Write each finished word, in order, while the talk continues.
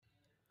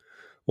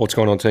What's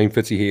going on, team?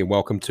 Fitzy here.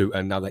 Welcome to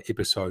another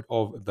episode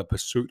of the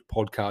Pursuit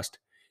Podcast.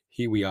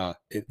 Here we are.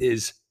 It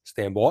is,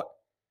 stand by,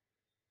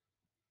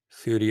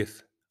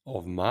 30th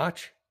of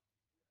March,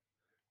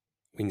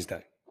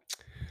 Wednesday.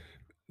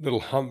 Little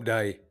hump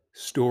day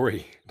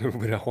story, a little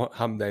bit of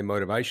hump day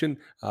motivation,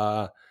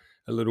 a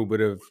little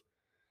bit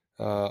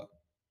of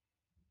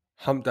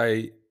hump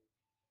day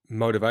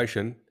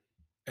motivation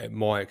at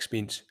my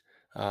expense.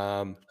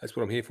 That's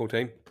what I'm here for,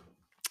 team.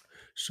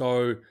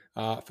 So,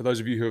 for those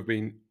of you who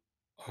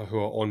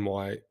are on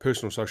my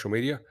personal social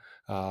media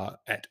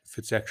at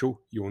Fitzactual,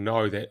 you'll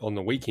know that on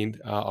the weekend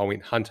I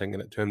went hunting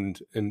and it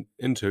turned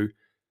into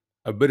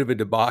a bit of a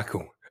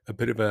debacle, a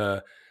bit of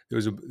a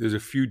there's a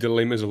few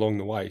dilemmas along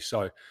the way.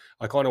 So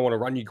I kind of want to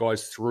run you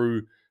guys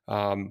through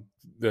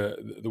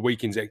the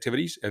weekend's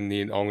activities, and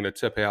then I'm going to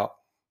tip out.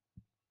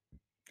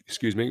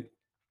 Excuse me.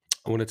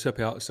 I want to tip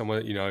out some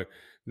of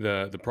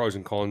the pros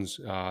and cons,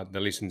 the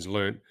lessons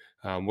learned,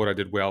 what I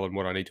did well, and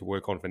what I need to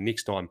work on for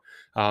next time.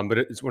 But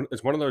it's one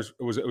of those.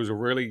 It was a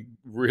really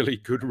really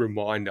good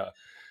reminder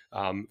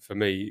for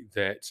me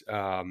that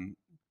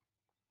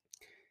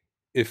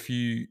if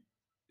you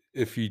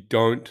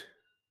don't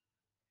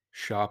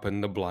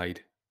sharpen the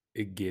blade,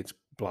 it gets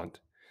blunt.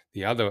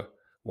 The other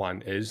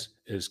one is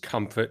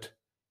comfort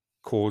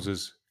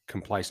causes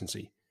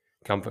complacency.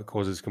 Comfort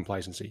causes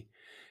complacency,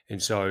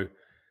 and so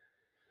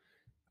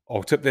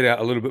I'll tip that out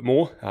a little bit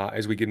more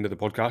as we get into the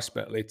podcast,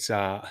 but let's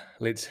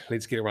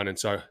get it running.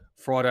 So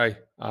Friday,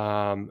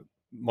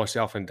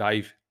 myself and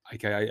Dave,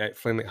 aka at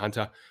Flinlick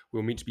Hunter, we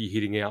were meant to be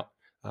heading out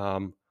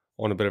on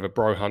a bit of a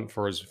bro hunt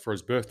for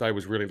his birthday.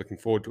 Was really looking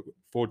forward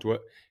to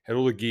it. Had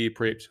all the gear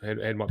prepped,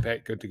 had my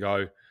pack good to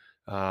go,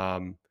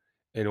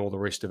 and all the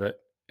rest of it.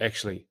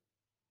 Actually,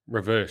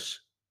 reverse.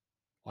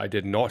 I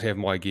did not have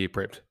my gear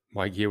prepped.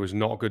 My gear was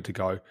not good to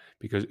go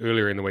because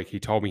earlier in the week he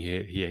told me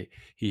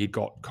he had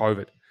got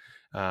COVID.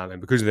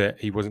 And because of that,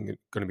 he wasn't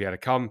going to be able to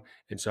come.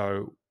 And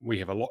so we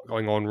have a lot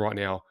going on right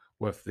now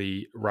with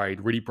the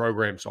Raid Ready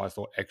program. So I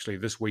thought actually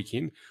this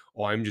weekend,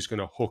 I'm just going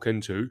to hook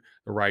into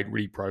the Raid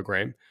Ready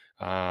program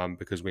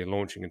because we're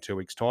launching in 2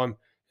 weeks' time.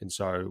 And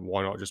so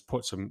why not just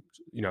put some,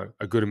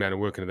 a good amount of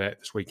work into that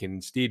this weekend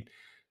instead?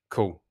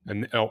 Cool.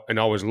 And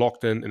I was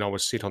locked in and I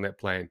was set on that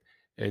plan.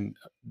 And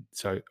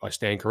so I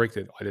stand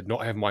corrected. I did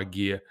not have my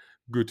gear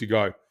good to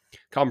go.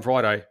 Come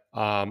Friday,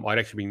 I'd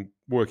actually been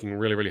working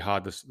really, really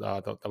hard this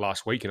the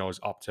last week, and I was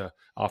up to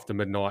after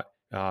midnight,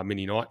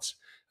 many nights.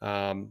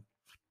 And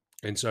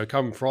so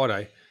come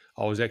Friday,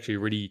 I was actually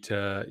ready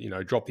to,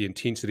 drop the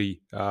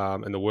intensity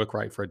and the work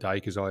rate for a day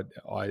because I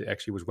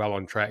actually was well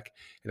on track,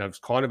 and I was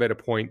kind of at a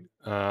point.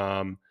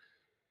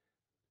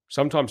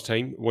 Sometimes,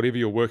 team, whatever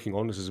you're working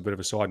on, this is a bit of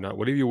a side note.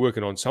 Whatever you're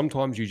working on,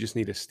 sometimes you just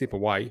need to step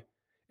away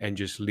and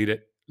just let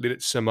it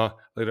simmer,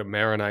 let it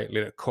marinate,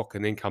 let it cook,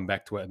 and then come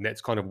back to it. And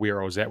that's kind of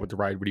where I was at with the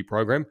Raid Ready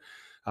program.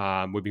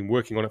 We've been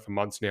working on it for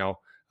months now.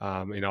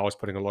 I was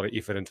putting a lot of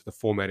effort into the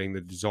formatting, the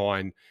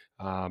design,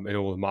 and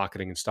all the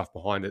marketing and stuff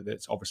behind it.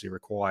 That's obviously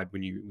required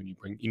when you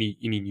bring any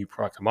new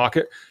product to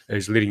market.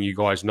 Is letting you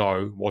guys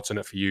know what's in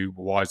it for you.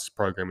 Why is this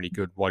program any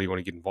good? Why do you want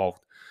to get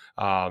involved?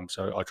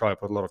 So I try to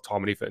put a lot of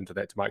time and effort into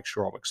that to make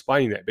sure I'm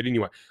explaining that. But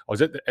anyway, I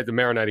was at the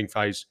marinating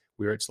phase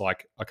where it's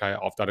like, okay,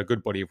 I've done a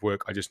good body of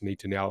work. I just need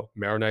to now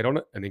marinate on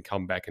it and then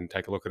come back and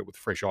take a look at it with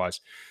fresh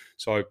eyes.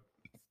 So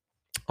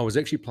I was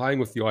actually playing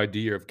with the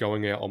idea of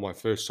going out on my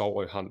first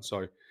solo hunt.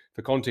 So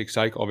for context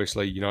sake,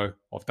 obviously,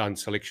 I've done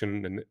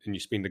selection and you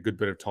spend a good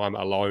bit of time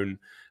alone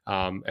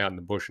out in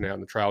the bush and out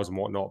in the trails and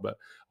whatnot. But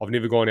I've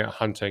never gone out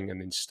hunting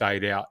and then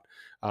stayed out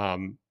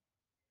and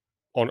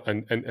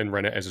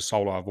ran it as a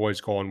solo. I've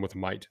always gone with a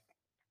mate.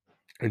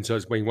 And so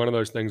it's been one of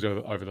those things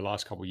over the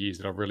last couple of years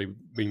that I've really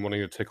been wanting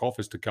to tick off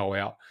is to go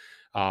out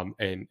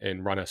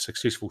and run a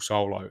successful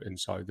solo. And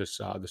so this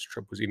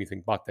trip was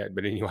anything but that.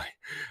 But anyway,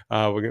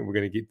 we're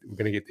gonna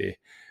get there.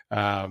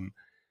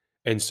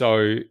 And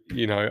so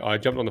I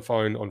jumped on the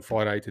phone on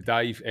Friday to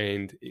Dave,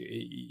 and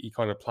he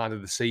kind of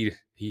planted the seed.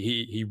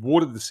 He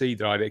watered the seed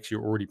that I'd actually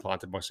already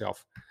planted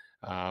myself.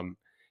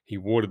 He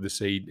watered the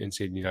seed and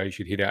said, you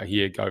should head out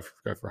here, go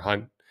for a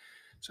hunt.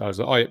 So I was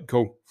like, oh yeah,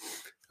 cool.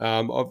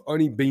 I've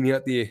only been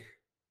out there.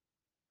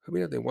 I've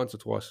been out there once or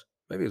twice.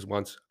 Maybe it was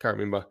once. Can't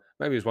remember.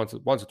 Maybe it was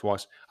once or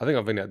twice. I think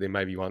I've been out there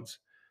maybe once.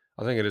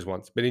 I think it is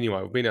once. But anyway,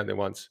 I've been out there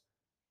once.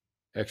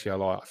 Actually, I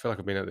lie. I feel like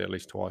I've been out there at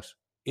least twice.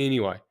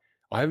 Anyway,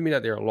 I haven't been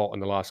out there a lot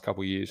in the last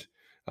couple of years.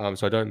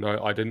 So I don't know.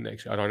 I don't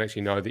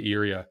actually know the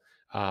area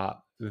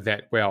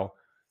that well.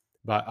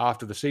 But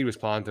after the seed was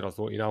planted, I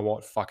thought, you know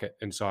what, fuck it.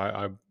 And so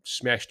I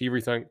smashed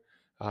everything,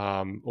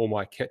 all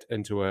my kit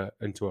into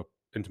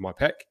my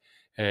pack.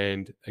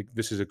 And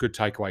this is a good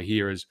takeaway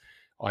here is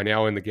I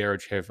now in the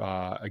garage have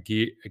a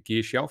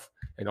gear shelf,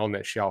 and on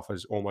that shelf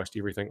is almost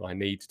everything I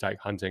need to take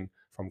hunting,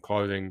 from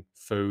clothing,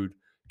 food,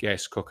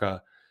 gas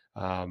cooker,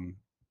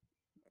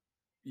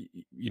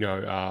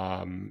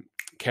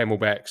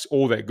 camelbacks,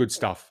 all that good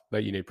stuff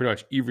that you need. Pretty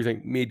much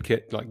everything, med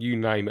kit, like you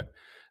name it.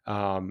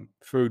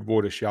 Food,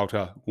 water,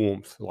 shelter,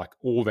 warmth, like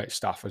all that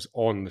stuff is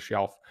on the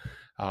shelf.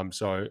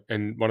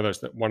 And one of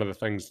the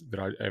things that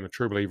I am a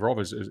true believer of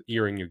is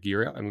airing your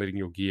gear out and letting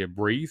your gear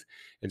breathe.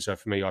 And so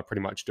for me, I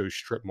pretty much do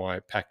strip my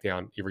pack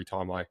down every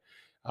time I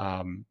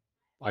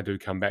do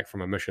come back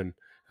from a mission,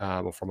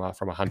 or from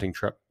a hunting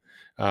trip,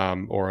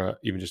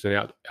 even just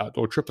an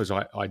outdoor trip. As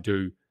I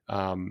do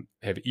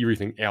have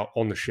everything out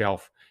on the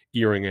shelf,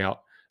 earing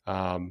out,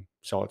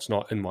 so it's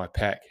not in my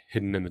pack,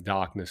 hidden in the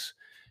darkness,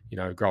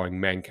 growing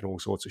mank and all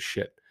sorts of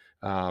shit.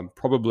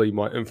 Probably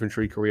my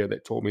infantry career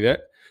that taught me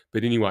that.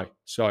 But anyway,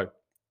 so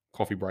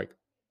coffee break.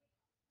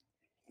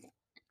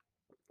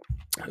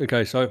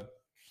 Okay, so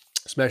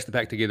smashed the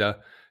pack together,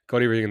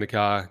 got everything in the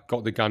car,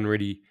 got the gun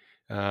ready,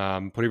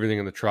 put everything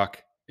in the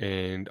truck,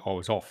 and I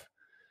was off.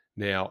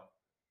 Now,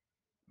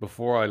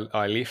 before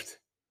I left,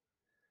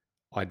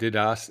 I did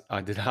ask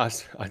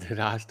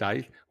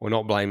Dave. Well,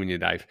 not blaming you,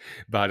 Dave,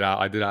 but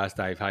I did ask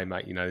Dave, hey,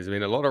 mate, there's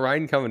been a lot of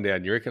rain coming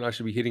down. You reckon I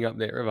should be heading up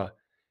that river?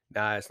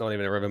 Nah, it's not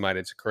even a river, mate.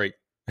 It's a creek.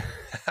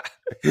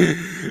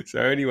 So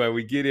anyway,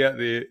 we get out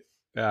there.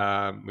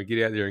 We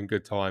get out there in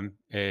good time,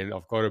 and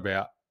I've got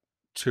about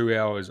 2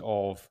 hours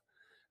of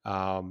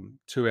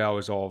 2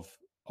 hours of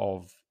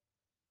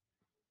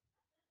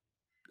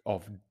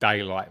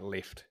daylight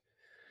left,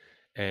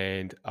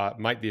 and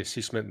make the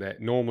assessment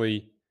that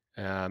normally,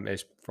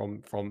 as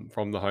from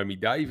the homie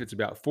Dave, it's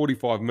about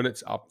 45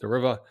 minutes up the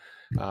river,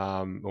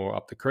 or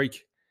up the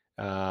creek.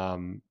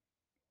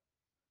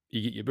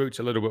 You get your boots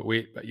a little bit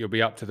wet, but you'll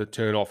be up to the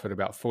turn off at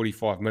about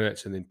 45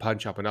 minutes, and then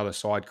punch up another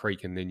side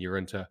creek, and then you're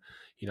into,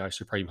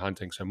 supreme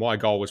hunting. So my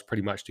goal was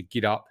pretty much to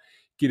get up,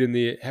 get in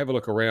there, have a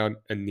look around,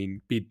 and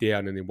then bed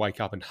down, and then wake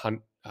up and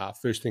hunt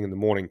first thing in the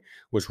morning.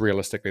 Was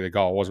realistically the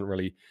goal. I wasn't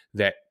really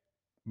that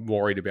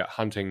worried about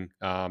hunting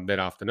that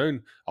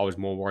afternoon. I was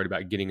more worried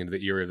about getting into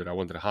the area that I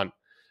wanted to hunt.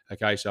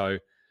 Okay, so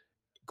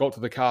got to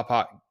the car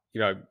park,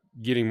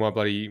 getting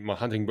my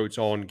hunting boots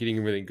on, getting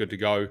everything good to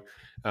go.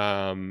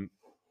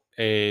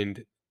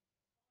 And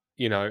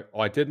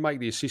I did make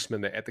the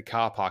assessment that at the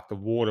car park the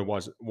water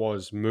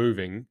was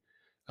moving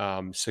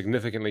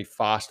significantly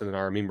faster than I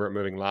remember it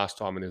moving last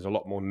time, and there's a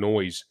lot more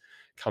noise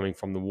coming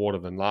from the water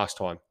than last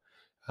time.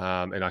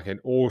 And I can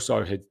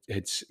also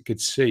could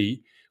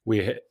see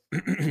where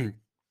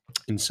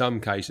in some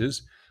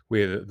cases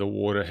where the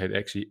water had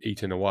actually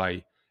eaten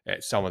away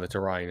at some of the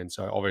terrain, and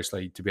so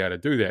obviously to be able to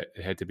do that,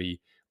 it had to be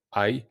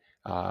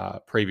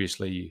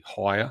previously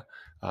higher,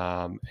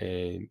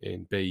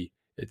 and B,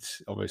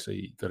 it's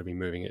obviously got to be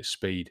moving at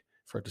speed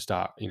for it to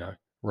start,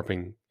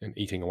 ripping and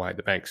eating away at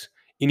the banks.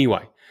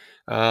 Anyway,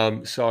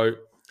 so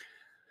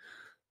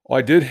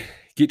I did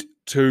get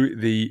to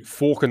the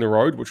fork in the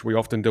road, which we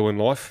often do in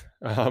life,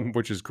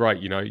 which is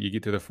great. You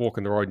get to the fork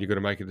in the road and you've got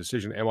to make a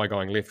decision. Am I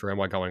going left or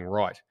am I going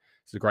right?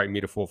 It's a great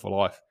metaphor for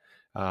life.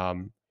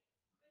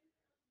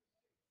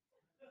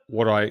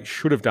 What I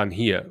should have done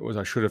here was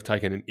I should have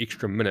taken an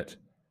extra minute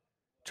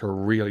to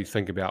really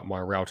think about my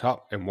route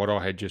up and what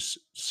I had just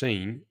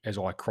seen as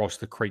I crossed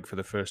the creek for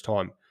the first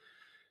time.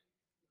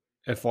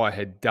 If I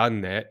had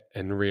done that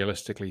and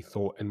realistically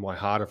thought in my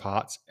heart of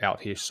hearts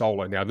out here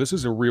solo. Now, this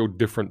is a real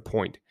different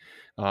point.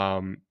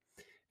 And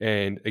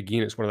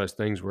again, it's one of those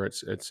things where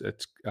it's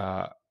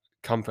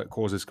comfort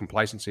causes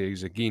complacency.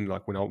 Is again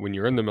like when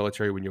you're in the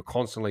military, when you're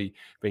constantly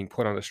being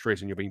put under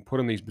stress and you're being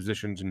put in these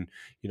positions, and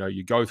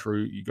you go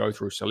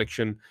through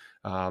selection,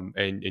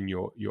 and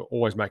you're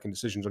always making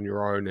decisions on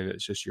your own, and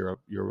it's just you're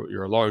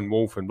a lone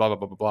wolf and blah blah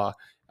blah blah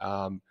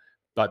blah.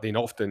 But then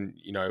often,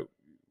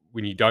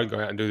 when you don't go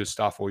out and do this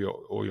stuff, or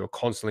you're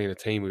constantly in a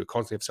team, or you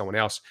constantly have someone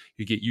else,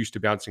 you get used to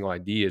bouncing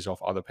ideas off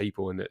other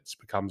people, and it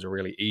becomes a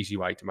really easy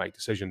way to make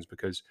decisions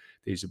because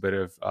there's a bit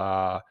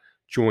of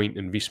joint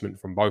investment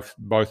from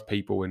both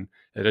people, and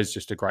it is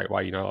just a great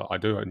way. I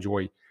do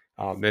enjoy.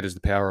 That is the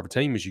power of a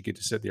team, is you get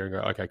to sit there and go,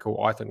 okay,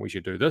 cool. I think we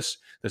should do this.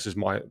 This is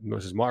my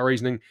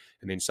reasoning,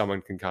 and then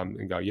someone can come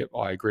and go, yep,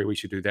 I agree, we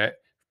should do that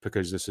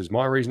because this is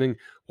my reasoning,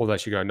 or they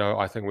should go, no,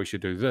 I think we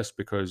should do this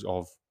because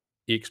of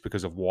X,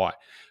 because of Y.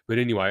 But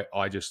anyway,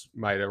 I just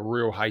made a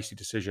real hasty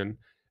decision,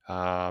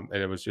 and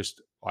it was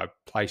just I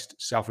placed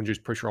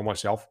self-induced pressure on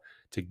myself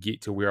to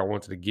get to where I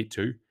wanted to get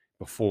to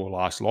before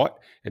last light,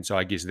 and so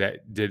I guess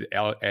that did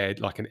add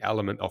like an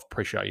element of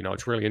pressure.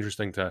 It's really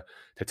interesting to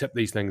tip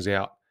these things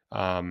out.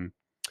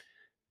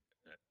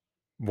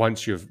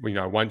 Once you've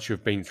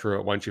been through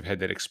it, once you've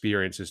had that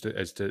experience, is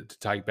to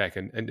take back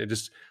and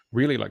just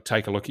really like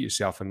take a look at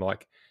yourself and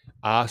like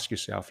ask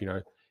yourself,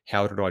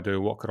 how did I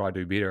do? What could I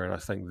do better? And I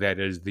think that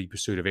is the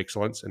pursuit of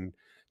excellence. And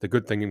the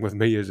good thing with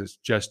me is it's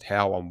just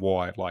how I'm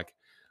wired. Like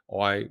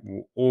I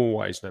will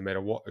always, no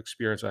matter what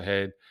experience I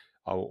had,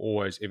 I will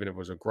always, even if it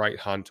was a great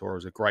hunt or it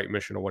was a great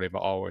mission or whatever,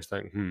 I always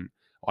think,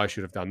 I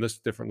should have done this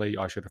differently.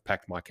 I should have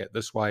packed my kit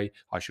this way.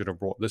 I should have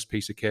brought this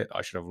piece of kit.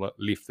 I should have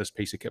left this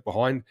piece of kit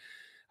behind.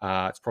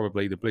 It's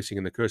probably the blessing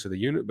and the curse of the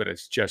unit, but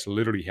it's just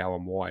literally how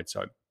I'm wired.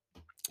 So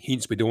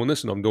hence we're doing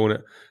this, and I'm doing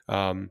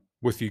it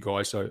with you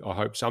guys. So I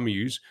hope some of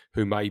yous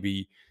who may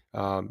be,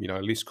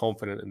 less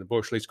confident in the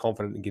bush, less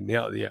confident in getting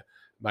out there,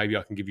 maybe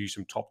I can give you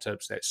some top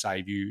tips that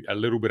save you a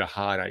little bit of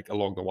heartache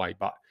along the way.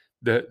 But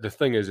the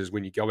thing is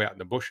when you go out in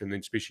the bush, and then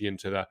especially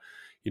into the,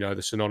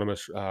 the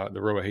synonymous, the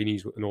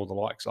Ruahinis and all the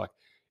likes, like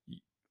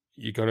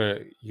you're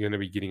gonna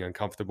be getting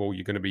uncomfortable.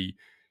 You're gonna be,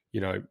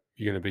 you're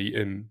gonna be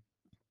in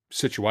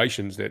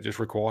situations that just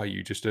require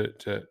you just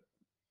to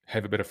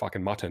have a bit of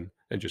fucking mutton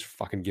and just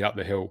fucking get up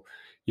the hill,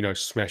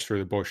 smash through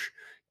the bush,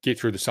 get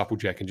through the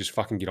supplejack, and just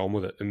fucking get on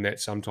with it. And that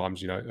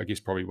sometimes, I guess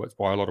probably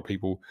why a lot of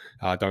people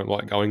don't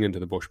like going into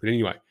the bush. But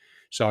anyway,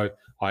 so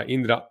I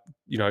ended up,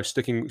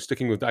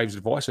 sticking with Dave's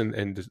advice,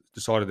 and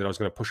decided that I was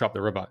going to push up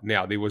the river.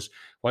 Now there was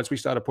once we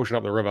started pushing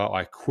up the river,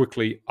 I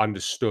quickly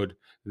understood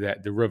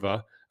that the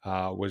river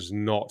was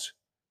not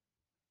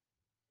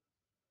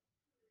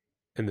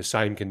in the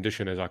same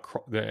condition as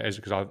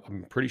because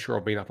I'm pretty sure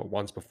I've been up it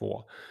once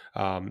before,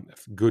 a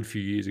good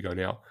few years ago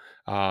now.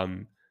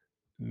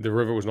 The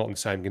river was not in the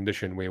same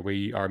condition where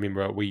I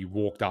remember we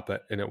walked up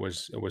it and it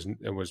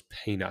was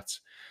peanuts.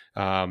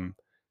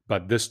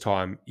 But this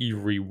time,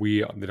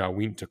 everywhere that I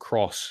went to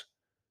cross,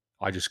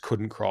 I just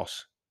couldn't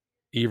cross.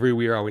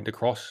 Everywhere I went to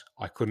cross,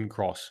 I couldn't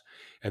cross,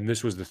 and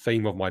this was the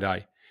theme of my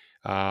day.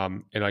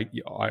 And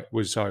I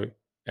was so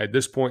at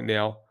this point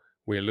now,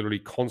 we're literally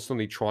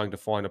constantly trying to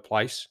find a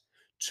place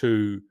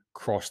to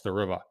cross the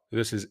river.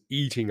 This is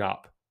eating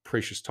up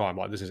precious time.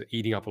 Like this is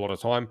eating up a lot of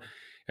time,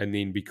 and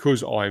then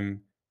because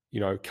I'm,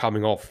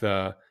 coming off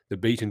the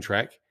beaten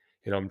track,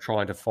 and I'm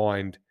trying to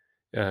find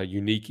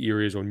unique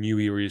areas or new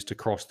areas to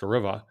cross the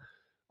river,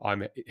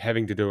 I'm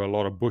having to do a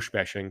lot of bush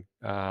bashing,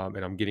 and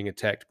I'm getting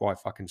attacked by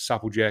fucking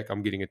supplejack.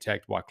 I'm getting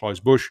attacked by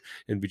closed bush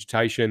and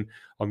vegetation.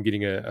 I'm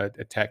getting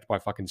attacked by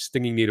fucking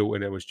stinging nettle,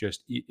 and it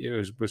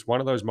was one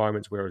of those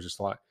moments where it was just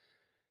like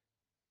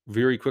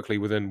very quickly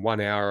within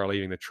 1 hour of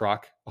leaving the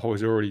truck, I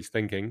was already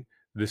thinking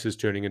this is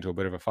turning into a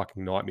bit of a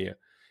fucking nightmare.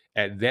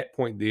 At that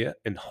point, there,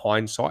 in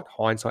hindsight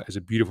is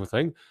a beautiful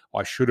thing.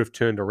 I should have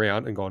turned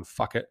around and gone,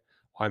 fuck it.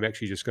 I'm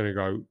actually just going to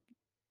go.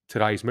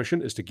 Today's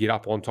mission is to get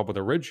up on top of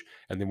the ridge,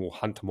 and then we'll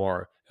hunt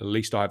tomorrow. At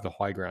least I have the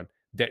high ground.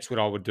 That's what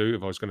I would do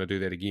if I was going to do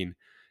that again.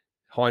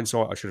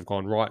 Hindsight, I should have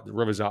gone, right, the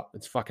river's up.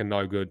 It's fucking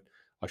no good.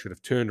 I should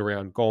have turned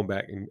around, gone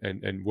back,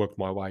 and worked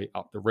my way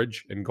up the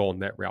ridge and gone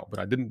that route. But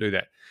I didn't do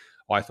that.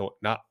 I thought,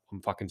 nah,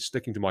 I'm fucking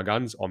sticking to my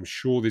guns. I'm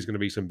sure there's going to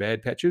be some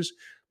bad patches,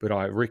 but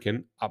I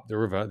reckon up the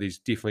river, there's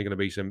definitely going to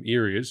be some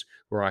areas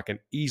where I can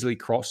easily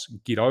cross,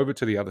 get over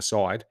to the other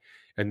side.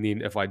 And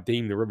then if I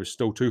deem the river's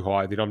still too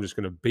high, then I'm just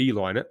going to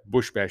beeline it,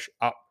 bush bash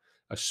up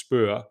a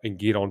spur and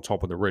get on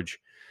top of the ridge.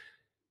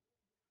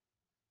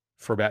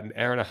 For about an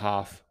hour and a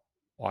half,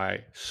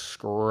 I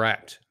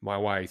scrapped my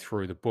way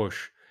through the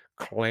bush,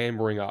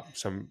 clambering up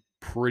some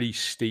pretty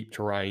steep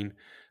terrain.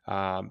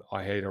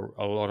 I had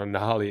a lot of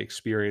gnarly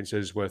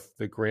experiences with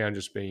the ground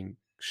just being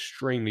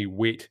extremely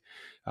wet,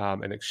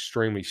 and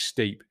extremely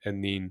steep.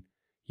 And then,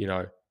 you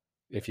know,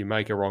 if you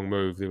make a wrong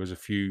move, there was a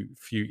few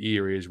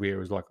areas where it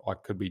was like I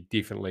could be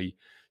definitely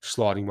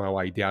sliding my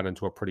way down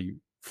into a pretty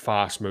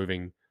fast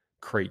moving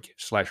creek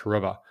slash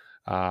river,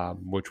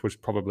 which was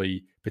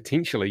probably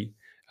potentially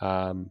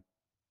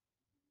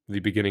the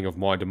beginning of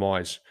my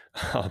demise.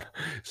 Um,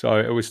 so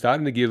it was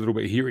starting to get a little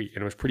bit hairy,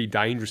 and it was pretty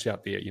dangerous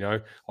out there.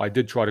 I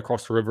did try to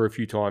cross the river a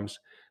few times,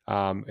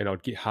 and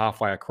I'd get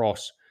halfway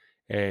across,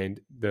 and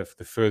the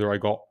further I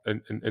got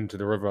into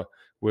the river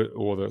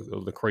or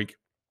the creek,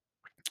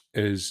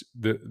 is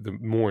the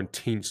more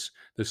intense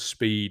the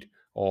speed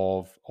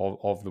of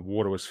the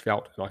water was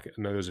felt. Like,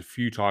 there was a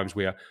few times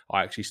where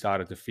I actually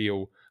started to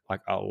feel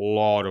like a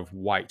lot of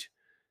weight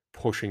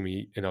pushing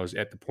me, and I was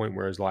at the point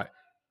where it's like,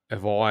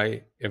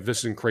 if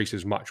this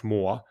increases much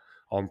more,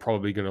 I'm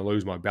probably going to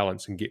lose my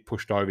balance and get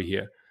pushed over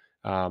here.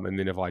 And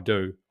then if I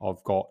do,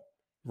 I've got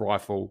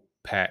rifle,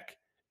 pack,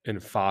 in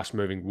fast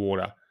moving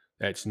water.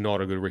 That's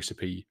not a good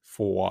recipe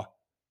for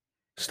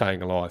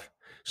staying alive.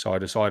 So I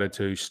decided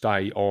to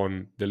stay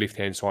on the left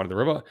hand side of the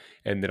river,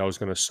 and that I was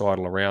going to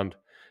sidle around.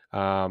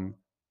 Um,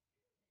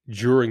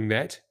 During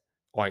that,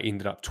 I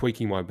ended up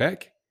tweaking my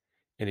back.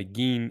 And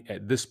again,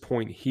 at this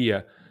point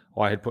here,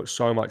 I had put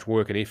so much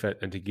work and effort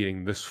into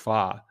getting this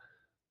far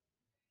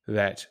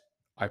that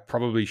I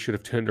probably should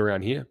have turned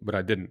around here, but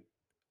I didn't.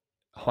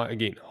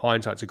 Again,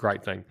 hindsight's a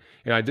great thing.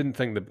 And I didn't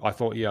think that, I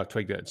thought, yeah, I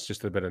tweaked it. It's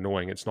just a bit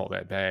annoying. It's not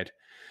that bad.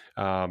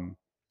 Um,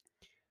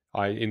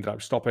 I ended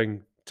up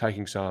stopping,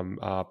 taking some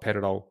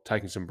Panadol,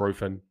 taking some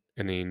Brufen,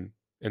 and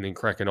then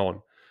cracking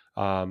on.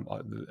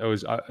 It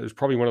was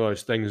probably one of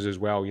those things as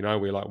well,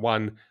 where like,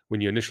 one,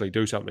 when you initially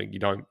do something, you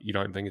don't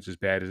think it's as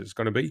bad as it's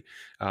going to be,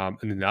 and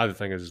then the other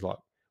thing is like,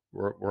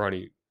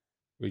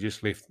 we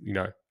just left,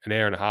 an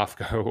hour and a half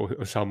ago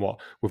or somewhat.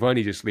 We've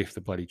only just left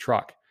the bloody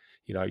truck.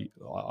 You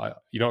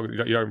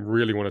don't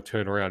really want to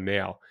turn around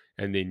now,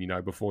 and then,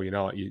 before you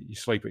know it,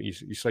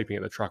 you're sleeping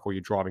at the truck, or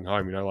you're driving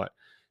home. Like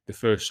the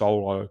first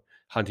solo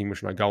hunting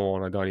mission I go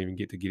on, I don't even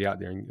get to get out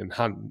there and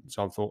hunt.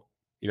 So I thought,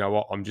 you know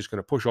what, I'm just going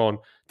to push on,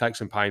 take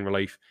some pain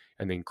relief,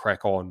 and then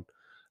crack on.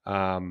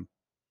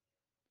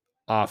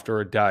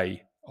 After a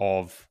day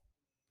of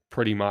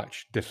pretty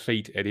much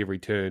defeat at every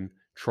turn,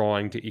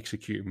 trying to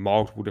execute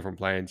multiple different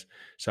plans.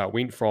 So it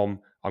went from,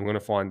 I'm going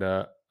to find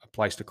a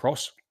place to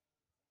cross,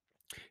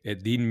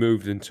 It then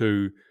moved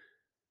into,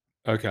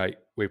 okay,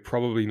 we're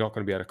probably not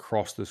going to be able to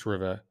cross this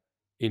river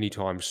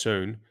anytime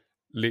soon.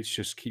 Let's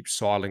just keep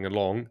sidling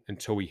along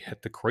until we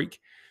hit the creek,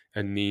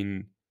 and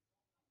then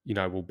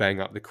we'll bang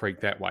up the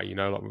creek that way.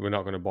 Like we're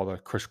not going to bother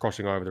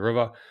crisscrossing over the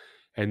river.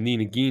 And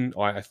then again,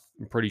 I'm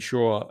pretty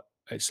sure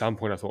at some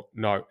point I thought,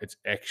 no, it's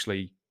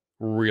actually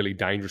really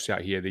dangerous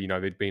out here.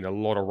 There'd been a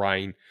lot of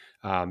rain.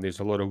 There's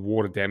a lot of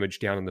water damage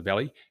down in the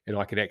valley, and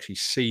I could actually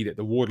see that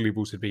the water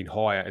levels had been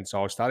higher. And so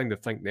I was starting to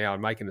think now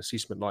and make an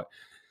assessment like,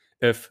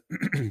 if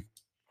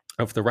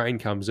if the rain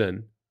comes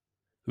in,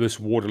 this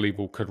water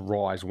level could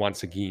rise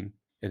once again,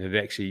 and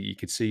you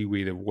could see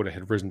where the water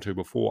had risen to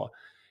before.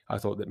 I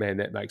thought that, man,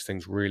 that makes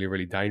things really,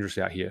 really dangerous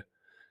out here.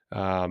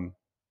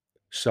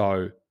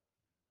 So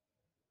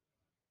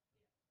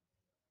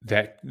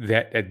that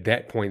at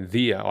that point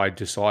there, I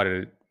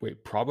decided we're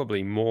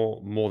probably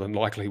more than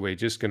likely we're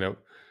just gonna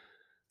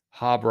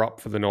harbor up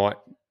for the night,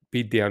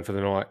 bed down for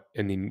the night,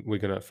 and then we're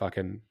gonna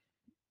fucking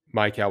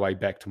make our way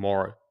back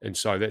tomorrow. And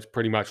so that's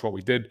pretty much what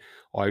we did.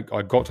 I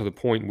got to the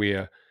point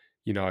where,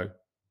 you know,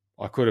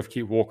 I could have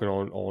kept walking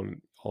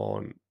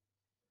on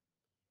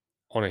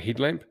a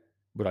headlamp,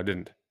 but I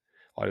didn't.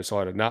 I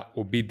decided, nah,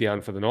 we'll bed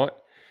down for the night.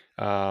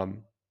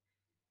 Um,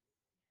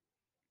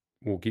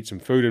 we'll get some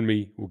food in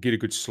me, we'll get a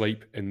good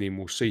sleep, and then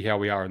we'll see how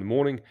we are in the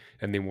morning,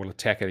 and then we'll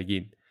attack it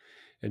again.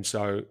 And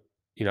so,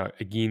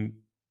 again,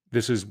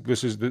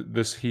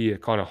 this here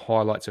kind of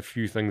highlights a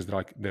few things that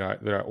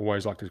I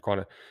always like to kind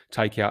of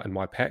take out in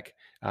my pack,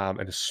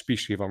 and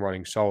especially if I'm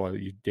running solo,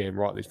 you're damn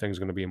right these things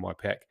are going to be in my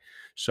pack.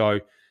 So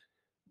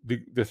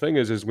the thing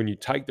is when you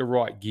take the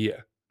right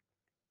gear,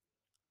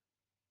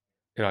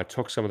 and I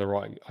took a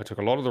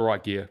lot of the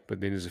right gear,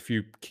 but then there's a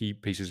few key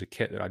pieces of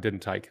kit that I didn't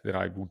take that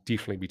I will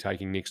definitely be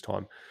taking next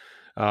time.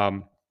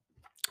 Um,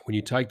 when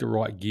you take the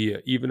right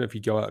gear, even if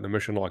you go out on a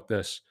mission like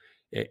this,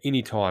 at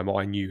any time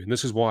I knew, and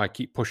this is why I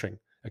keep pushing.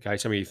 Okay,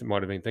 some of you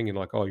might have been thinking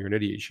like, "Oh, you're an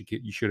idiot.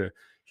 You should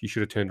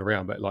have turned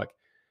around." But like,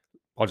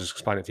 I'll just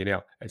explain it to you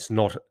now. It's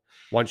not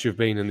once you've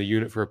been in the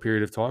unit for a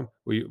period of time,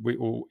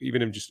 or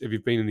even if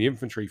you've been in the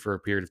infantry for a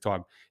period of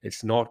time,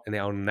 it's not in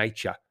our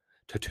nature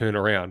to turn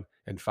around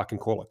and fucking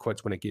call it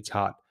quits when it gets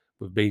hard.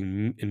 We've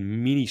been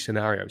in many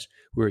scenarios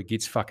where it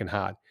gets fucking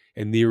hard,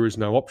 and there is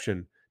no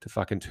option to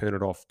fucking turn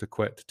it off, to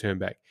quit, to turn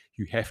back.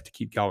 You have to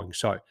keep going.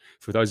 So,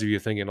 for those of you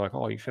thinking like,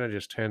 "Oh, you should have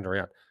just turned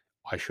around,"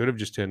 I should have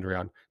just turned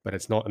around, but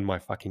it's not in my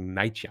fucking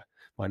nature.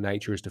 My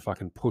nature is to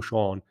fucking push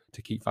on,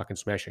 to keep fucking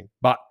smashing.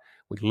 But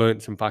we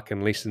learned some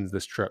fucking lessons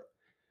this trip.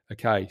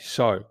 Okay,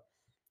 so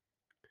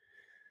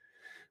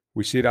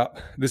we set up.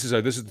 This is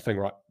the thing,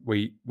 right?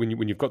 When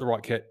you've got the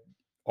right kit,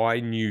 I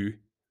knew,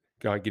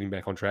 getting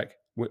back on track.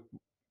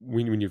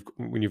 When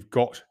you've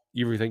got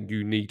everything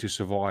you need to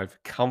survive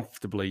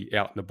comfortably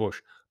out in the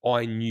bush,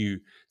 I knew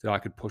that I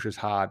could push as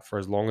hard for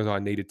as long as I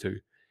needed to,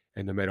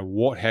 and no matter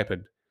what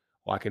happened,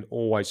 I can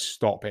always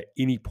stop at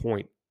any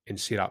point and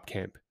set up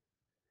camp,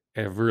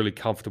 and a really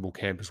comfortable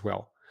camp as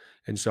well.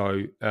 And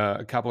so,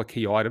 a couple of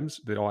key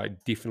items that I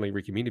definitely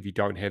recommend if you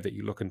don't have that,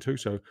 you look into.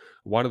 So,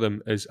 one of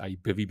them is a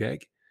bivy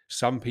bag.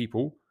 Some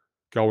people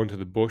go into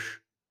the bush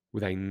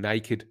with a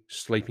naked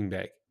sleeping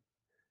bag.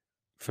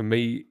 For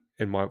me,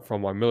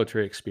 from my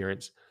military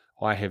experience,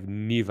 I have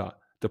never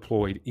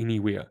deployed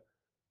anywhere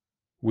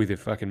with a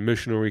fucking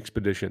mission or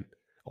expedition.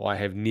 I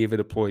have never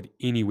deployed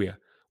anywhere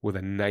with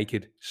a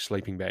naked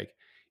sleeping bag.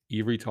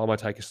 Every time I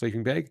take a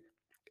sleeping bag,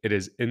 it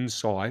is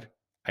inside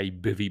a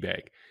bivy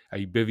bag.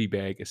 A bivy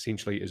bag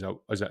essentially is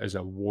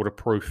a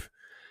waterproof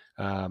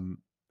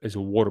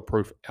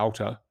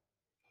outer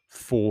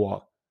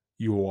for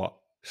your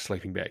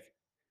sleeping bag.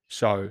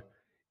 So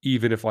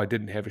even if I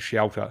didn't have a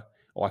shelter,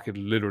 I could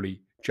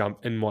literally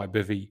jump in my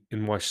bivy,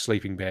 in my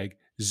sleeping bag,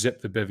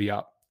 zip the bivy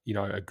up,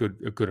 a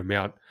good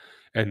amount,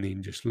 and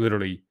then just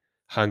literally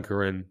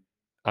hunker in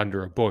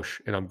under a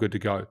bush, and I'm good to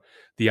go.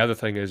 The other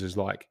thing is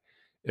like,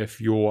 if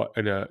you're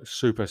in a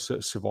super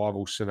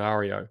survival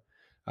scenario,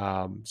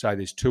 say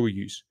there's two of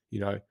yous,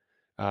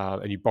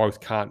 and you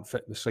both can't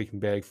fit in the sleeping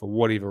bag for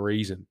whatever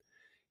reason,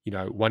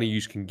 one of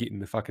you can get in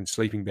the fucking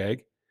sleeping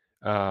bag,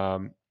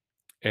 um,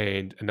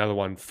 and another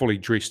one fully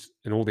dressed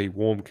in all their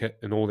warm kit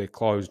and all their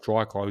clothes,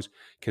 dry clothes,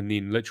 can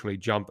then literally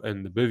jump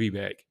in the bivy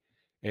bag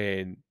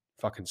and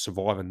fucking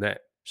survive in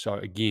that. So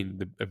again,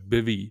 a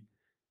bivy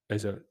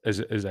is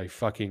a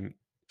fucking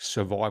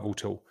survival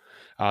tool.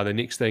 The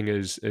next thing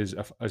is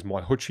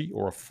my hoochie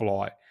or a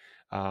fly.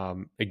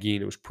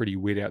 Again, it was pretty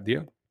wet out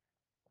there,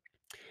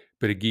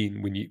 but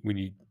again, when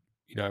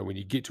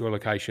you get to a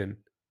location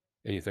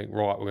and you think,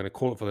 right, we're going to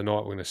call it for the night,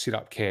 we're going to set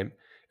up camp.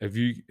 If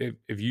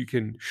you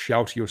can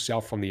shelter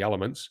yourself from the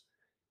elements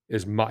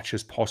as much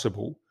as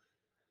possible,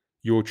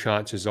 your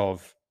chances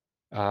of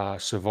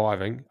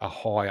surviving are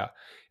higher.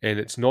 And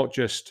it's not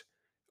just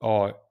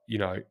oh,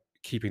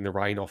 keeping the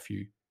rain off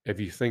you. If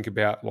you think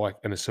about, like,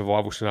 in a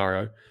survival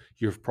scenario,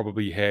 you've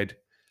probably had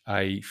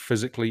a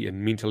physically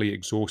and mentally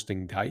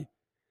exhausting day,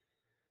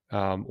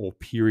 or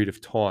period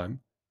of time.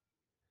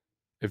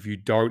 If you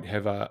don't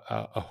have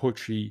a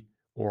hoochie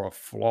or a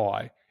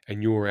fly,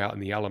 and you're out in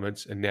the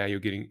elements, and now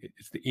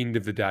it's the end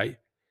of the day,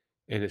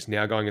 and it's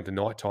now going into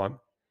nighttime,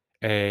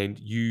 and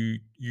you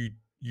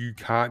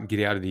can't get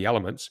out of the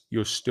elements.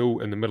 You're still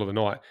in the middle of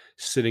the night,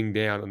 sitting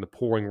down in the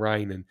pouring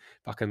rain, and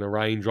fucking the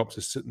raindrops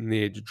are sitting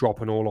there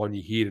dropping all on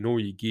your head, and all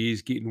your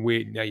gear's getting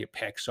wet. And now your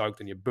pack's soaked,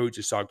 and your boots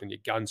are soaked, and your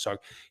gun's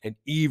soaked, and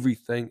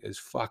everything is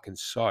fucking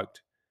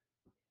soaked.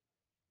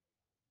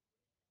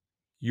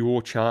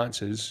 Your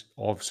chances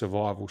of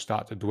survival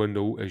start to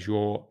dwindle as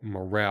your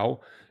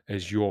morale,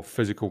 as your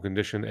physical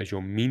condition, as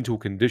your mental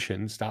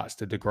condition starts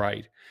to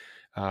degrade.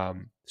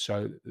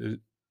 So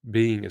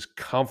being as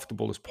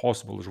comfortable as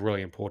possible is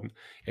really important,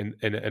 and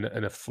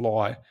a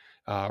fly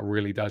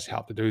really does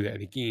help to do that.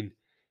 And again,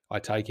 I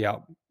take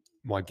out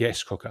my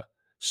gas cooker,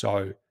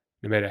 so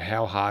no matter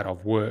how hard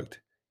I've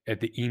worked, at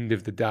the end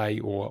of the day,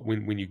 or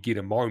when you get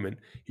a moment,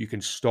 you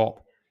can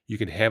stop. You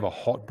can have a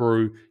hot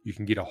brew, you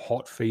can get a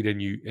hot feed in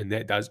you, and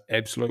that does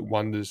absolute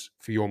wonders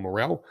for your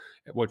morale,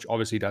 which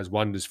obviously does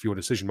wonders for your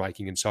decision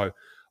making. And so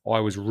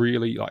I was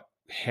really like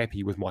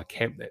happy with my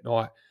camp that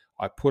night.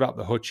 I put up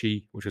the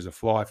hoochie, which is a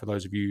fly for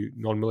those of you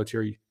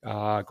non-military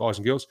guys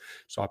and girls.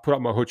 So I put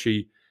up my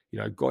hoochie,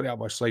 got out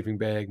my sleeping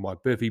bag, my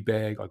bivy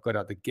bag. I got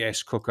out the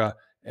gas cooker,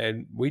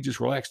 and we just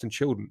relaxed and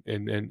chilled,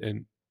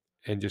 and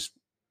just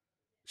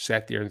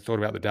sat there and thought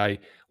about the day,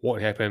 what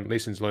happened,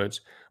 lessons learned,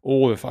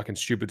 all the fucking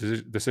stupid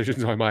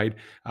decisions I made,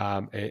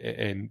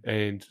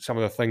 and some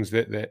of the things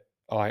that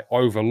I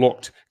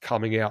overlooked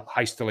coming out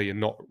hastily and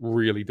not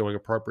really doing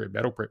appropriate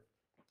battle prep.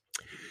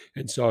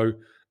 And so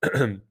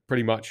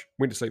pretty much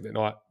went to sleep that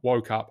night,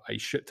 woke up a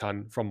shit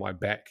ton from my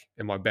back,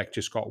 and my back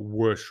just got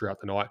worse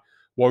throughout the night.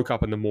 Woke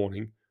up in the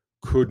morning,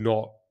 could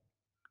not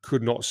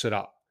could not sit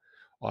up.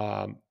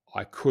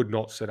 I could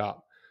not sit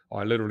up.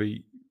 I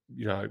literally,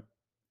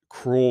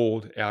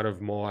 crawled out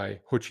of my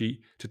hoochie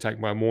to take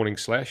my morning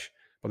slash.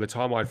 By the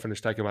time I'd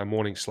finished taking my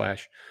morning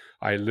slash,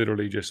 I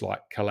literally just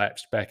like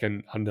collapsed back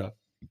in under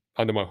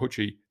my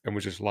hoochie and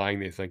was just laying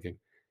there thinking,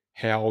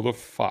 how the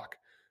fuck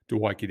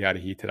do I get out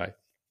of here today?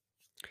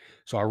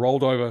 So I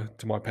rolled over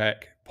to my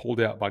pack,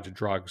 pulled out a bunch of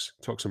drugs,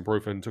 took some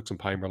Brufen, took some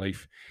pain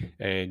relief,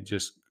 and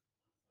just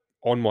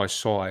on my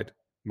side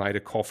made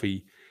a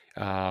coffee,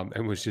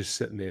 and was just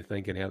sitting there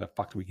thinking, how the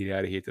fuck do we get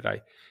out of here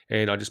today?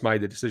 And I just made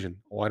the decision.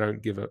 I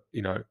don't give a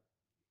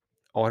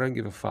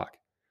fuck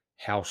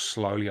how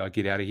slowly I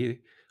get out of here.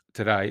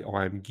 Today,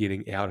 I am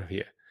getting out of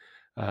here.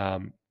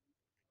 Um,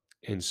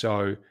 and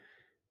so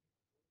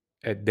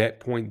at that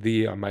point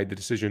there, I made the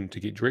decision to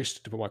get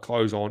dressed, to put my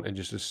clothes on, and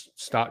just to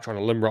start trying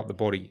to limber up the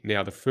body.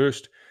 Now, the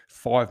first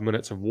 5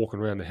 minutes of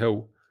walking around the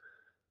hill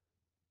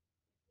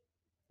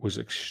was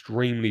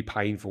extremely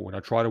painful. And I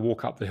tried to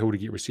walk up the hill to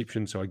get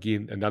reception. So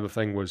again, another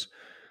thing was,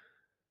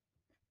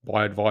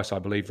 by advice, I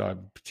believed I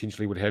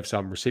potentially would have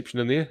some reception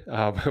in there.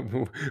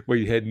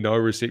 We had no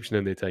reception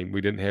in their team. We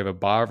didn't have a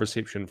bar of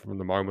reception from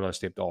the moment I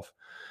stepped off.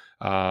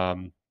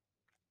 Um,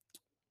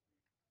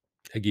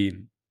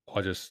 Again,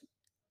 I just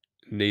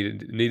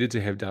needed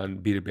to have done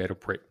better battle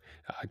prep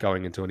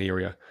going into an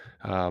area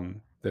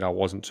that I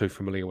wasn't too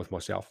familiar with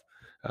myself.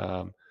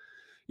 Um,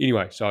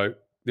 Anyway, so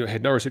there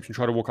had no reception.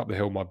 Tried to walk up the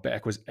hill. My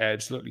back was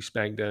absolutely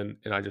spanked in,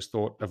 and I just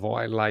thought, if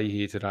I lay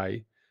here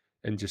today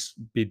and just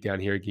bed down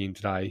here again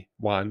today,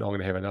 one, I'm going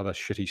to have another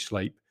shitty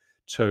sleep.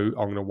 Two,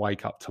 I'm going to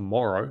wake up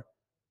tomorrow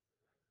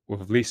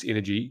with less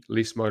energy,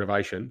 less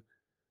motivation,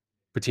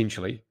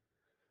 potentially,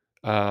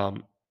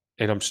 um,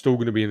 and I'm still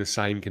going to be in the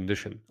same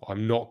condition.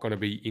 I'm not going to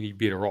be any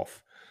better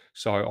off.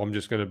 So I'm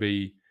just going to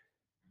be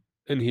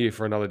in here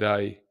for another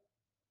day,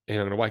 and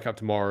I'm going to wake up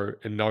tomorrow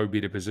in no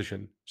better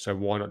position. So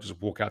why not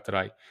just walk out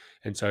today?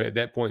 And so at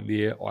that point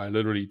there, I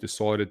literally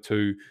decided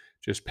to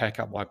just pack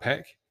up my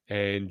pack.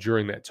 And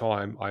during that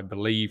time, I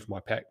believe my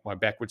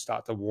back would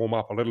start to warm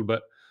up a little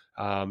bit.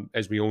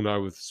 As we all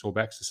know, with sore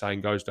backs, the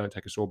saying goes, "Don't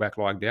take a sore back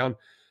lying down."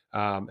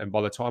 And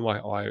by the time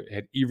I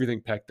had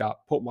everything packed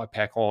up, put my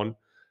pack on,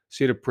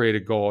 said a prayer to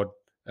God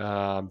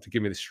to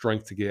give me the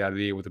strength to get out of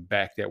there with a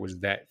back that was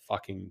that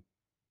fucking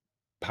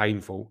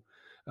painful.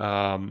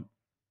 Um,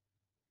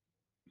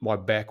 my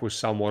back was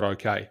somewhat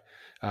okay.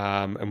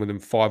 And within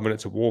 5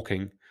 minutes of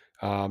walking,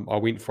 I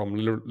went from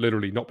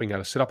literally not being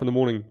able to sit up in the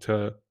morning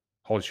to,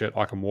 holy shit,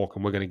 I can walk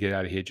and we're going to get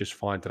out of here just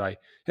fine today.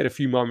 Had a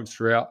few moments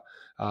throughout.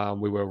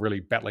 We were really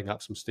battling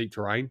up some steep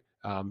terrain.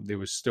 There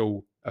was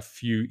still a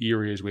few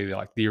areas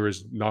where there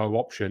is no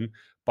option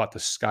but to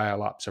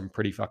scale up some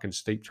pretty fucking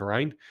steep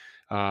terrain.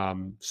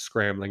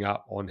 Scrambling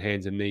up on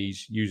hands and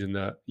knees,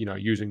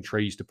 using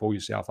trees to pull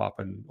yourself up,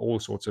 and all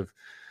sorts of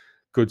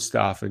good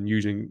stuff, and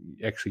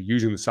actually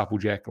using the supple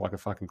jack like a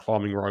fucking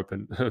climbing rope.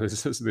 And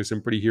there's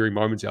some pretty hairy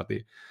moments out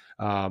there,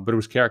 but it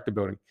was character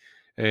building.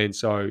 And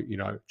so,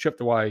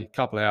 chipped away a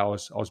couple of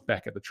hours, I was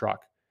back at the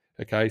truck.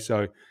 Okay,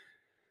 so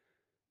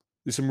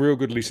there's some real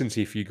good lessons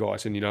here for you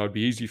guys. And, it'd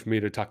be easy for me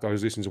to tuck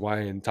those lessons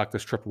away and tuck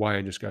this trip away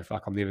and just go,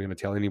 fuck, I'm never going to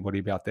tell anybody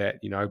about that,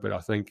 but I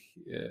think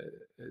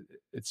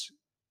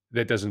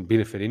that doesn't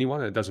benefit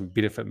anyone. It doesn't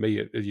benefit me.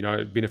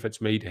 It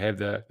benefits me to have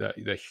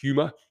the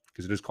humor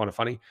because it is kind of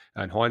funny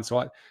in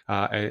hindsight,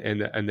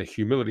 and the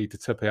humility to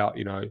tip out,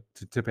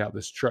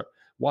 this trip.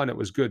 One, it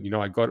was good.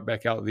 I got it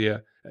back out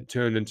there. It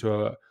turned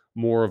into a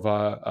more of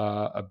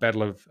a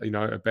battle of,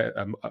 a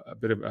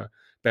bit of a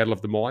battle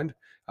of the mind.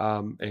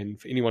 And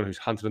for anyone who's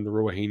hunted in the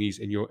Ruahinis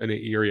and you're in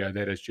an area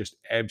that is just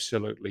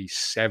absolutely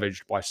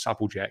savaged by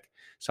supplejack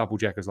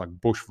is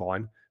like bush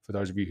vine, for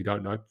those of you who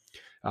don't know.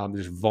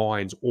 There's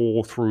vines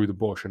all through the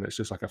bush, and it's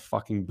just like a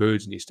fucking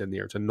bird's nest in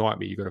there. It's a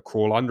nightmare. You got to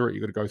crawl under it.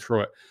 You got to go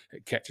through it.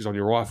 It catches on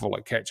your rifle.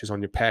 It catches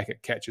on your pack.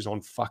 It catches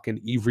on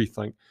fucking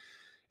everything,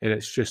 and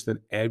it's just an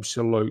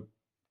absolute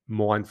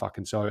mind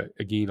fucking. So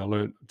again,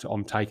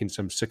 I'm taking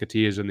some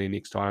cicateers in there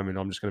next time, and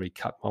I'm just going to be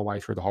cutting my way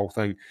through the whole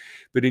thing.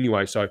 But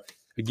anyway, so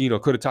again, I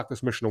could have tucked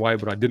this mission away,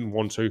 but I didn't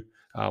want to.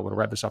 I want to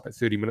wrap this up at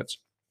 30 minutes.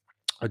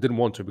 I didn't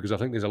want to, because I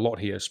think there's a lot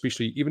here,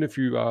 especially even if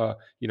you are,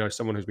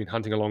 someone who's been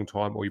hunting a long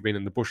time, or you've been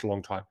in the bush a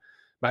long time.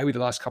 Maybe the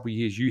last couple of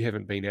years you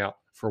haven't been out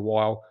for a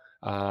while,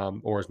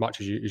 or as much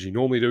as you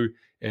normally do,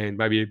 and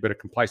maybe a bit of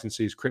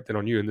complacency has crept in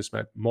on you, and this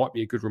might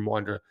be a good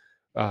reminder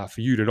for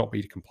you to not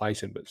be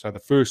complacent. But so the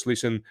first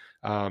lesson,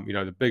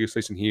 the biggest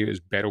lesson here is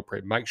battle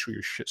prep. Make sure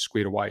your shit's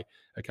squared away.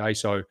 Okay,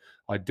 so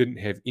I didn't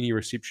have any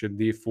reception,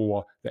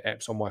 therefore the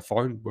apps on my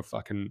phone were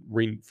fucking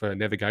for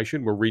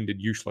navigation were rendered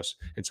useless,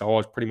 and so I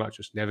was pretty much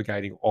just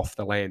navigating off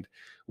the land,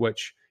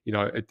 which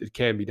it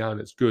can be done.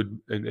 It's good,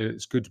 and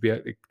it's good to be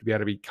able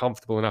to be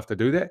comfortable enough to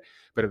do that.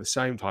 But at the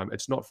same time,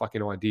 it's not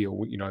fucking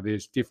ideal.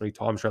 There's definitely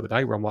times throughout the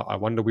day where I'm like, I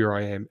wonder where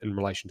I am in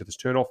relation to this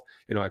turnoff,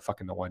 and I had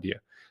fucking no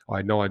idea. I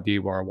had no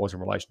idea where I was in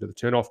relation to the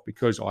turnoff,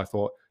 because I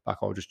thought, like,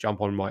 I'll just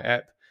jump on my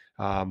app,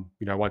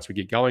 once we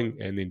get going,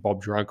 and then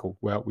Bob's your uncle.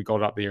 Well, we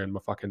got up there and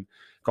my fucking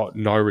got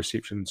no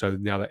reception, so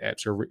now the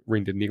apps are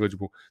rendered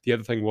negligible. The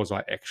other thing was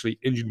I actually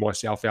injured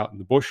myself out in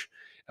the bush,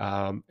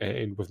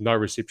 and with no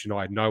reception,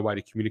 I had no way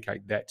to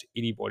communicate that to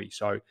anybody.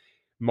 So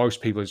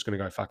most people are just going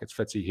to go, fuck, it's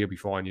Fitzy, he'll be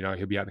fine,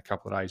 he'll be out in a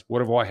couple of days.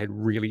 What if I had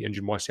really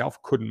injured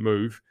myself, couldn't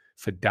move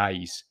for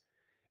days?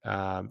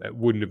 It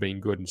wouldn't have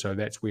been good. And so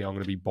that's where I'm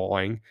going to be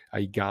buying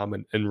a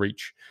Garmin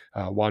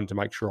InReach, one to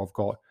make sure I've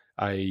got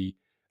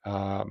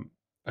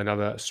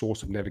another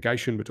source of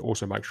navigation, but to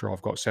also make sure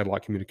I've got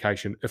satellite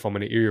communication if I'm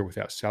in an area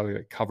without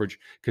cellular coverage.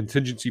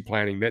 Contingency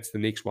planning, that's the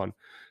next one.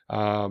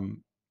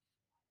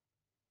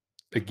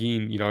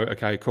 Again,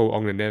 okay, cool,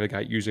 I'm going to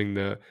navigate using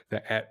the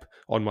app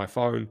on my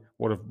phone.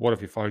 What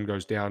if your phone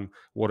goes down?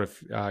 What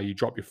if you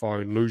drop your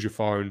phone, lose your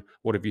phone?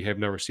 What if you have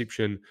no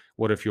reception?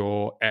 What if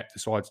your app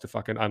decides to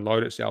fucking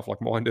unload itself,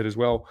 like mine did as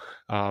well?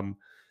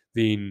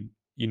 Then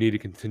you need a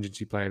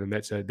contingency plan, and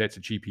that's a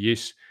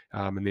GPS.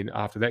 And then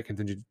after that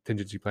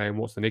contingency plan,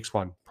 what's the next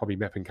one? Probably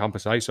map and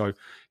compass, eh? So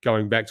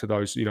going back to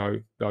those,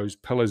 those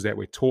pillars that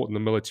we're taught in the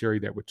military,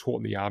 that we're taught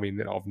in the army, and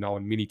that I've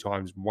known many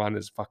times, one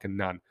is fucking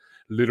none.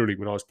 Literally,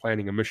 when I was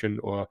planning a mission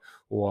or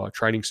a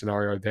training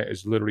scenario, that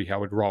is literally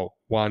how I'd roll.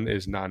 One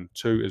is none,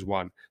 two is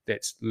one.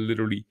 That's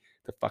literally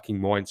the fucking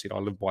mindset I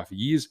lived by for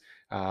years,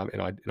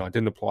 and I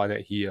didn't apply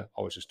that here.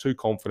 I was just too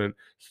confident,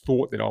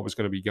 thought that I was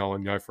going to be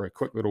going, for a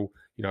quick little,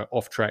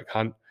 off-track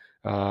hunt,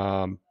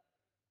 but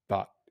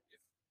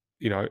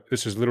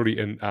this is literally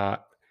in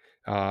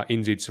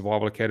NZ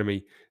Survival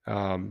Academy.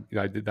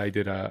 They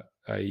did a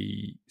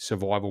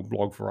survival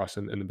blog for us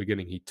in the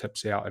beginning. He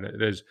tips out, and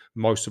it is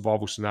most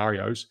survival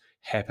scenarios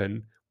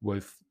happen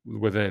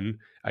within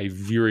a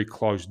very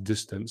close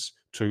distance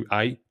to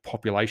A,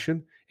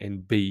 population,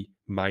 and B,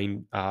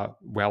 main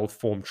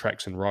well-formed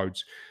tracks and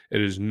roads.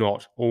 It is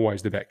not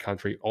always the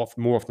backcountry.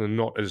 More often than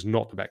not, it is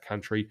not the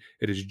backcountry.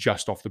 It is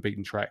just off the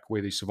beaten track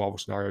where these survival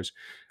scenarios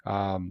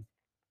unfold.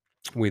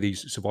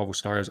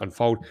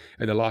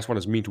 And the last one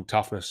is mental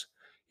toughness.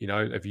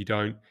 If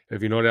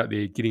you're not out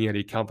there getting out of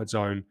your comfort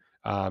zone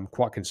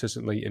quite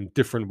consistently in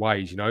different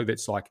ways,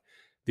 that's like,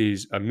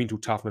 there's a mental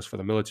toughness for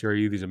the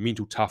military. There's a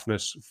mental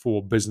toughness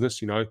for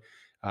business. In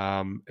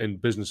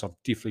business, I've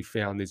definitely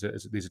found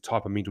there's a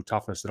type of mental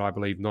toughness that I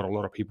believe not a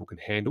lot of people can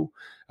handle.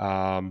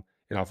 And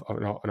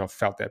I've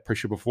felt that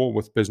pressure before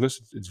with business.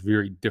 It's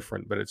very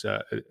different, but it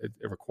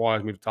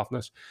requires mental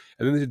toughness.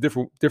 And then there's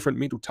a different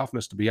mental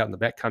toughness to be out in the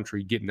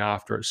backcountry, getting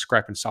after it,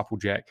 scrapping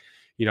supplejack,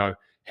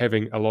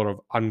 having a lot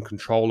of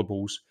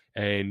uncontrollables,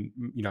 and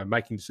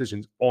making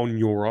decisions on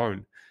your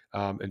own.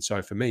 And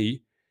so for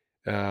me,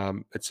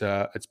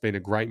 it's been a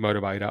great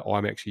motivator.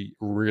 I'm actually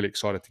really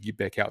excited to get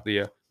back out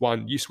there.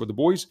 One, yes, with the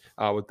boys,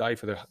 with Dave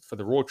for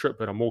the raw trip,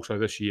 but I'm also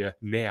this year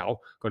now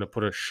going to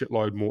put a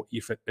shitload more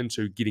effort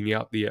into getting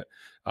out there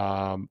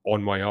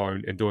on my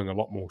own and doing a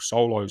lot more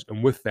solos.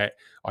 And with that,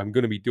 I'm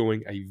going to be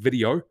doing a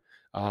video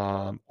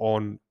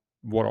on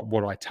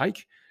what I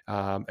take.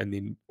 And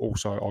then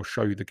also I'll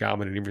show you the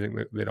Garmin and everything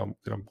that I'm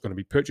going to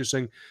be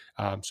purchasing.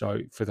 So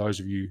for those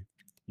of you,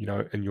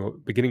 in your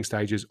beginning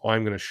stages,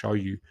 I'm going to show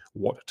you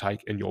what to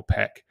take in your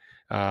pack.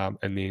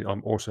 And then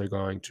I'm also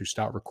going to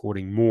start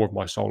recording more of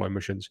my solo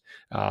missions,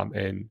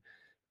 and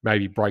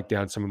maybe break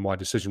down some of my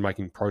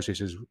decision-making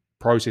processes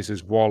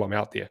while I'm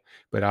out there.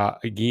 But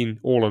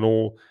again, all in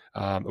all,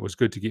 it was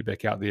good to get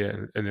back out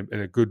there, and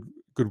a good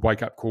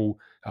wake-up call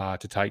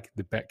to take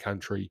the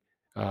backcountry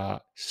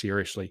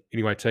seriously.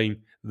 Anyway,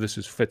 team, this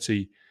is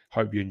Fitzy.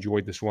 Hope you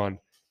enjoyed this one.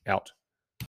 Out.